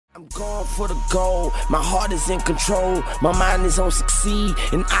I'm going for the goal, my heart is in control, my mind is on succeed,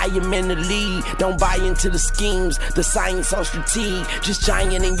 and I am in the lead. Don't buy into the schemes, the science on strategy, just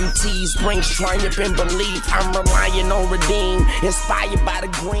giant in UTs, brings triumph and belief. I'm relying on redeem, inspired by the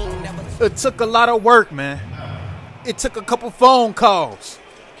green. It took a lot of work, man. It took a couple phone calls,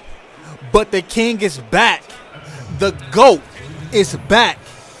 but the king is back. The GOAT is back.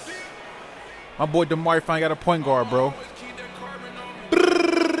 My boy Demari finally got a point guard, bro.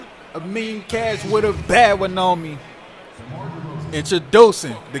 A mean cash with a bad one on me.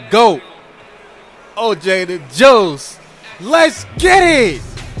 Introducing the GOAT, OJ the Juice. Let's get it.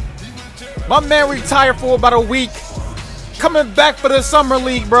 My man retired for about a week. Coming back for the Summer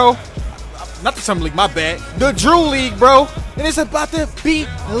League, bro. Not the Summer League, my bad. The Drew League, bro. And it's about to be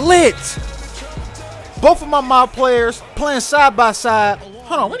lit. Both of my mob players playing side by side.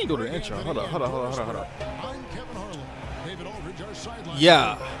 Hold on, we need to do the intro. Hold on.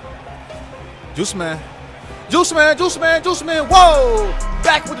 Yeah. JuiceMan. Whoa!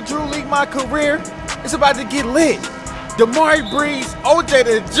 Back with the Drew League, my career. It's about to get lit. Demari Breeze, OJ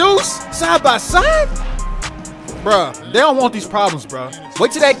the Juice, side by side. Bruh, they don't want these problems, bruh.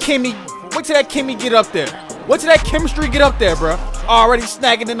 Wait till that Kimmy get up there. Wait till that chemistry get up there, bruh. Already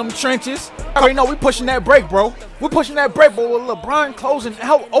snagging in them trenches. I already know we pushing that break, bro. We're pushing that break, bro. With LeBron closing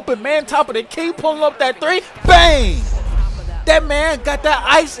out, open man, top of the key, pulling up that three. Bang! That man got that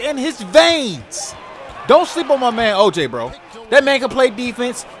ice in his veins. Don't sleep on my man OJ, bro. That man can play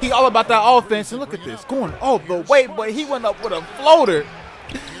defense. He all about that offense. And look at this, going all the way, but he went up with a floater.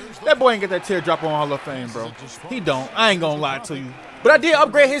 That boy ain't get that teardrop on Hall of Fame, bro. He don't. I ain't gonna lie to you. But I did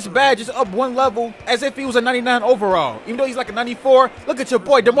upgrade his badge just up one level as if he was a 99 overall. Even though he's like a 94. Look at your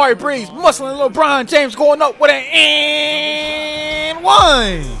boy, Demari Breeze, muscling LeBron James going up with an and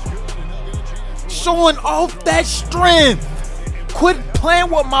one. Showing off that strength. Quit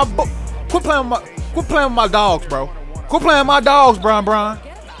playing with my dogs, bro. Quit playing with my dogs, Bron.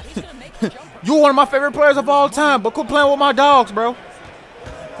 You one of my favorite players of all time, but quit playing with my dogs, bro.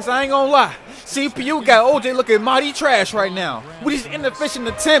 Cause I ain't gonna lie. CPU got OJ looking mighty trash right now. With these inefficient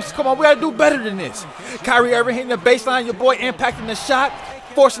attempts, come on, we gotta do better than this. Kyrie Irving hitting the baseline, your boy impacting the shot,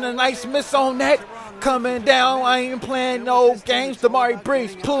 forcing a nice miss on that. Coming down, I ain't playing no games. Demari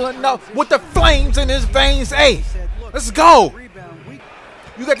Breeze pulling up with the flames in his veins. Hey, let's go.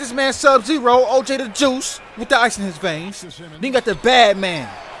 You got this man Sub-Zero, OJ the Juice, with the ice in his veins. Then you got the bad man.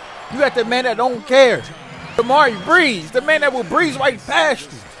 You got the man that don't care. Demari Breeze, the man that will breeze right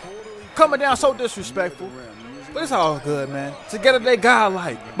past you. Coming down so disrespectful. But it's all good, man. Together they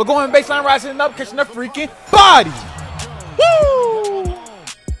godlike. But going baseline, rising up, catching a freaking body. Woo!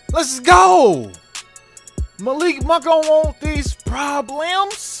 Let's go. Malik Monk don't want these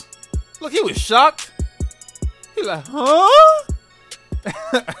problems. Look, he was shocked. He like, huh?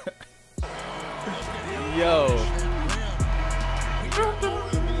 Yo.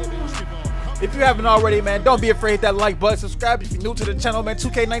 If you haven't already, man, don't be afraid to hit that like button. Subscribe if you're new to the channel, man.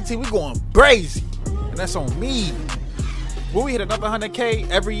 2K19, we going crazy. And that's on me. Will we hit another 100K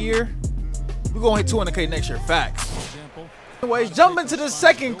every year? We're going to hit 200K next year. Facts. Anyways, jump into the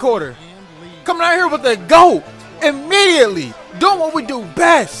second quarter. Coming out here with the GOAT. Immediately. Doing what we do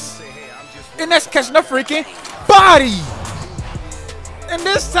best. And that's catching a freaking body. And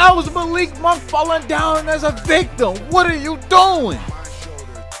this time was Malik Monk falling down as a victim. What are you doing?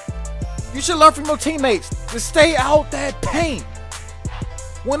 You should learn from your teammates to stay out that paint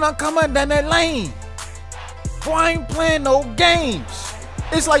when I'm coming down that lane. Boy, I ain't playing no games.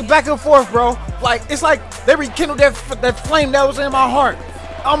 It's like back and forth, bro. Like, it's like they rekindled that flame that was in my heart.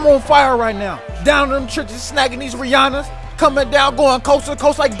 I'm on fire right now. Down in them trenches, snagging these Rihannas. Coming down, going coast to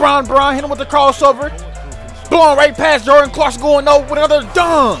coast like Bron, hitting with the crossover. Blowing right past Jordan Clarkson, going over with another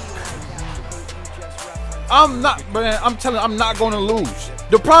dunk. I'm not going to lose.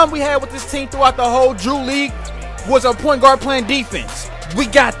 The problem we had with this team throughout the whole Drew League was a point guard playing defense. We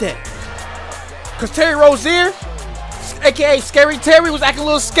got that. Because Terry Rozier, a.k.a. Scary Terry, was acting a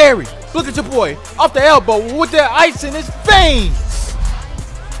little scary. Look at your boy, off the elbow with the ice in his veins.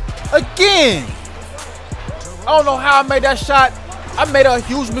 Again. I don't know how I made that shot. I made a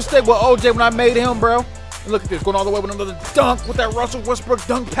huge mistake with OJ when I made him, bro. And look at this, going all the way with another dunk with that Russell Westbrook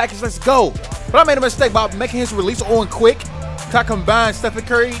dunk package. Let's go. But I made a mistake by making his release on quick. I combined Stephen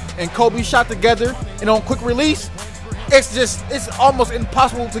Curry and Kobe shot together and on quick release. It's almost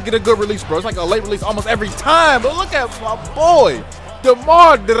impossible to get a good release, bro. It's like a late release almost every time. But look at my boy,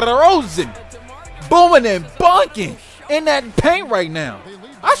 DeMar DeRozan, booming and bunking in that paint right now.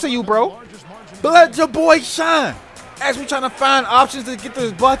 I see you, bro. But let your boy shine. As we trying to find options to get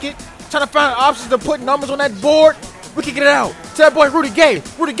this bucket, trying to find options to put numbers on that board, we can get it out. that boy Rudy Gay.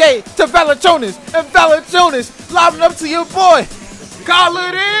 Rudy Gay to Valanciunas. And Valanciunas lobbing up to your boy. Call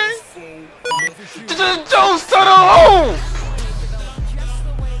it in. Jones to the hole.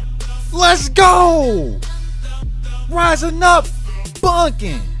 Let's go. Rising up.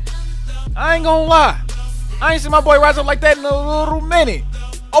 Bunking. I ain't gonna lie. I ain't seen my boy rise up like that in a little minute.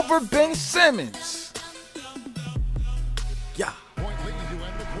 Over Ben Simmons. Yeah.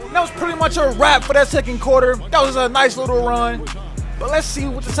 That was pretty much a wrap for that second quarter. That was a nice little run. But let's see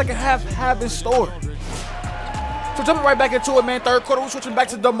what the second half have in store. So jumping right back into it, man. Third quarter, we're switching back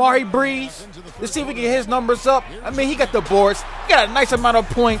to Demari Breeze. Let's see if we can get his numbers up. I mean, he got the boards. He got a nice amount of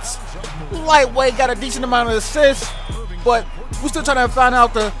points. Lightweight, got a decent amount of assists. But we're still trying to find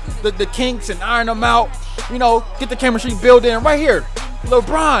out the kinks and iron them out. You know, get the chemistry built in. Right here,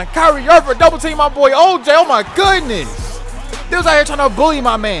 Lebron, Kyrie Irving, double team my boy OJ. Oh my goodness. They was out here trying to bully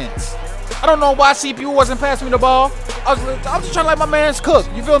my mans. I don't know why CPU wasn't passing me the ball. I was just trying to let my mans cook.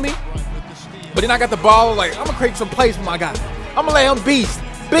 You feel me? But then I got the ball. Like, I'm going to create some plays for my guy. I'm going to let him beast.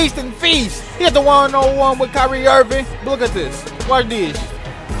 Beast and feast. He had the 1-on-1 with Kyrie Irving. But look at this. Watch this.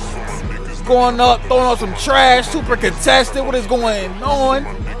 Going up, throwing out some trash. Super contested. What is going on?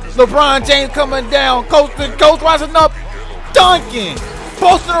 LeBron James coming down. Coast to coast. Rising up. Dunking.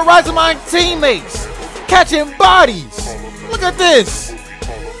 Posting the rise of my teammates. Catching bodies. Look at this.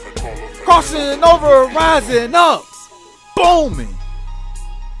 Crossing over, rising up. Booming.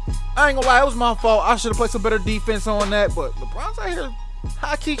 I ain't gonna lie, it was my fault. I should have played some better defense on that, but LeBron's out here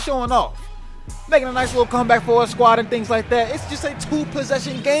high-key showing off. Making a nice little comeback for a squad and things like that. It's just a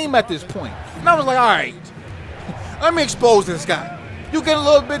two-possession game at this point. And I was like, all right, let me expose this guy. You get a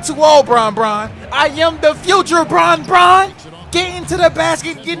little bit too old, Bron. I am the future, Bron. Get into the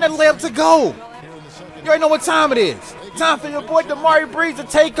basket, getting the layup to go. You already know what time it is. Time for your boy Demari Breeze to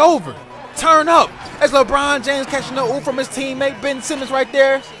take over. Turn up. As LeBron James catching the ooh from his teammate Ben Simmons right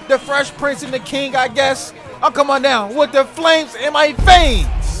there. The Fresh Prince and the King, I guess. I'll come on down with the flames in my veins.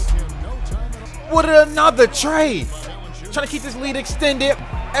 With another trade. Trying to keep this lead extended.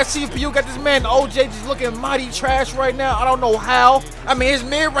 SCPU got this man OJ just looking mighty trash right now. I don't know how. I mean, his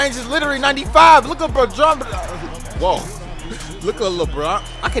mid-range is literally 95. Look at LeBron. Whoa. Look at LeBron.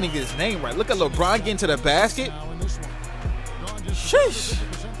 I can't even get his name right. Look at LeBron getting to the basket. Sheesh.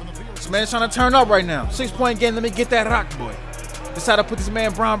 This man's trying to turn up right now. 6-point game. Let me get that rock, boy. Decide to put this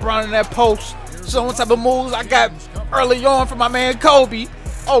man Bron in that post. So what type of moves I got early on from my man Kobe.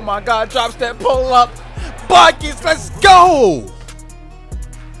 Oh my God. Drop step, pull up. Buckets. Let's go.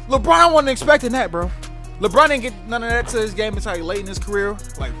 LeBron wasn't expecting that, bro. LeBron didn't get none of that to his game until late in his career,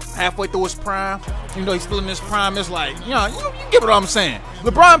 like halfway through his prime. Even though he's still in his prime, it's like, you get what I'm saying.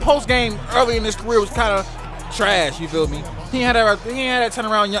 LeBron post game early in his career was kind of trash. You feel me? He had that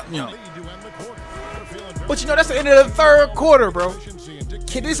turnaround, But that's the end of the third quarter, bro.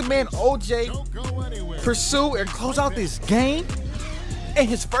 Can this man OJ pursue and close out this game in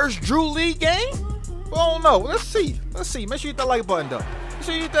his first Drew League game? Well, I don't know. Let's see. Make sure you hit that like button, though. Make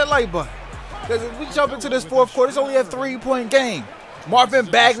sure you hit that like button. Because if we jump into this fourth quarter, it's only a 3-point game. Marvin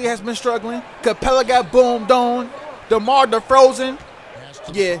Bagley has been struggling. Capella got boomed on. DeMar the Frozen.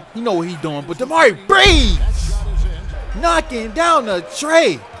 Yeah, you know what he's doing. But Demari Breeze knocking down the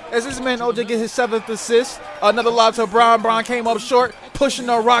tray. As this man OJ gets his 7th assist. Another lob to Bron. Bron came up short. Pushing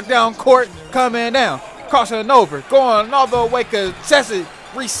the rock down court. Coming down. Crossing over. Going all the way. Contested.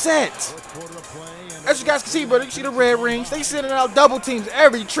 Reset. As you guys can see, brother, you see the red rings. They sending out double teams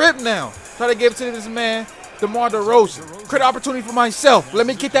every trip now. Try to give it to this man, DeMar DeRozan. Create opportunity for myself. Let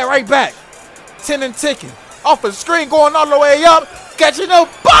me get that right back. 10 and ticking. Off a screen, going all the way up. Catching a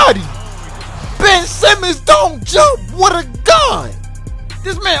body. Ben Simmons don't jump. What a god.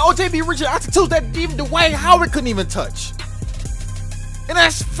 This man, OJB reaching altitudes that even Dwayne Howard couldn't even touch. And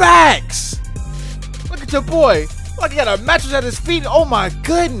that's facts. Look at your boy. Like he got a mattress at his feet. Oh my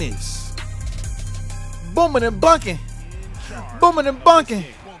goodness. Booming and bunking. Booming and bunking.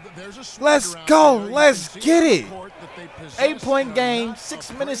 Let's go. Let's get it. 8-point game.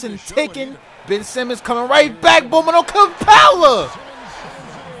 6 minutes and ticking. Ben Simmons coming right back. Booming on Capella.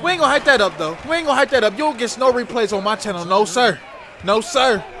 We ain't gonna hype that up, though. We ain't gonna hype that up. You don't get no replays on my channel. No, sir. No,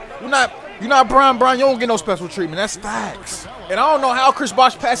 sir. You're not Bron. You don't get no special treatment. That's facts. And I don't know how Chris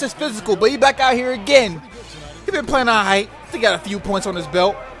Bosh passed his physical, but he back out here again. He been playing all right. He got a few points on his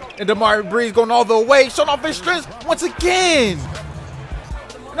belt. And Demari Breeze going all the way, showing off his strength once again.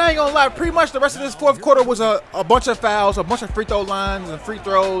 And I ain't gonna lie, pretty much the rest of this fourth quarter was a bunch of fouls, a bunch of free throw lines and free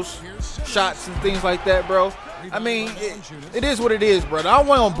throws, shots and things like that, bro. I mean, it is what it is, bro. I don't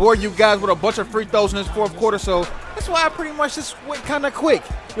want to bore you guys with a bunch of free throws in this fourth quarter, so that's why I pretty much just went kind of quick.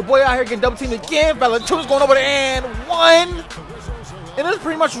 Your boy out here getting double teamed again. Valanciunas going over there and one. And it was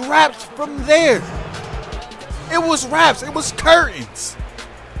pretty much wraps from there. It was wraps. It was curtains.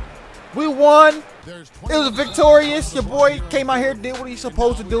 We won. It was victorious. Your boy came out here, did what he's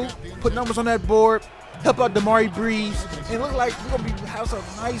supposed to do. Put numbers on that board. Help out Demari Breeze. And it look like we're going to have some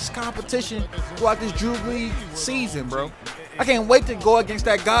nice competition throughout this Drew League season, bro. I can't wait to go against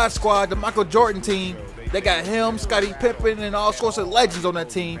that God Squad, the Michael Jordan team. They got him, Scottie Pippen, and all sorts of legends on that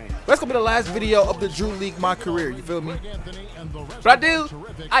team. That's going to be the last video of the Drew League MyCareer. You feel me? But I do.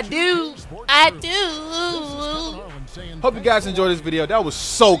 Hope you guys enjoyed this video. That was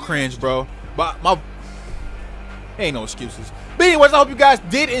so cringe, bro. But ain't no excuses. But anyways, I hope you guys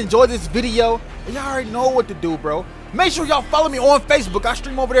did enjoy this video. And y'all already know what to do, bro. Make sure y'all follow me on Facebook. I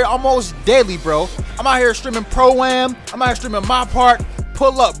stream over there almost daily, bro. I'm out here streaming Pro-Am. I'm out here streaming my part.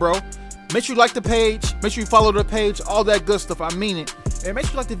 Pull up, bro. Make sure you like the page. Make sure you follow the page. All that good stuff. I mean it. And make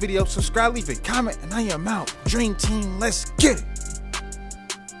sure you like the video. Subscribe, leave a comment. And I am out. Dream Team, let's get it.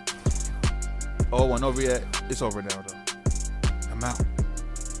 Oh, it wasn't over yet. It's over now, though. I'm out.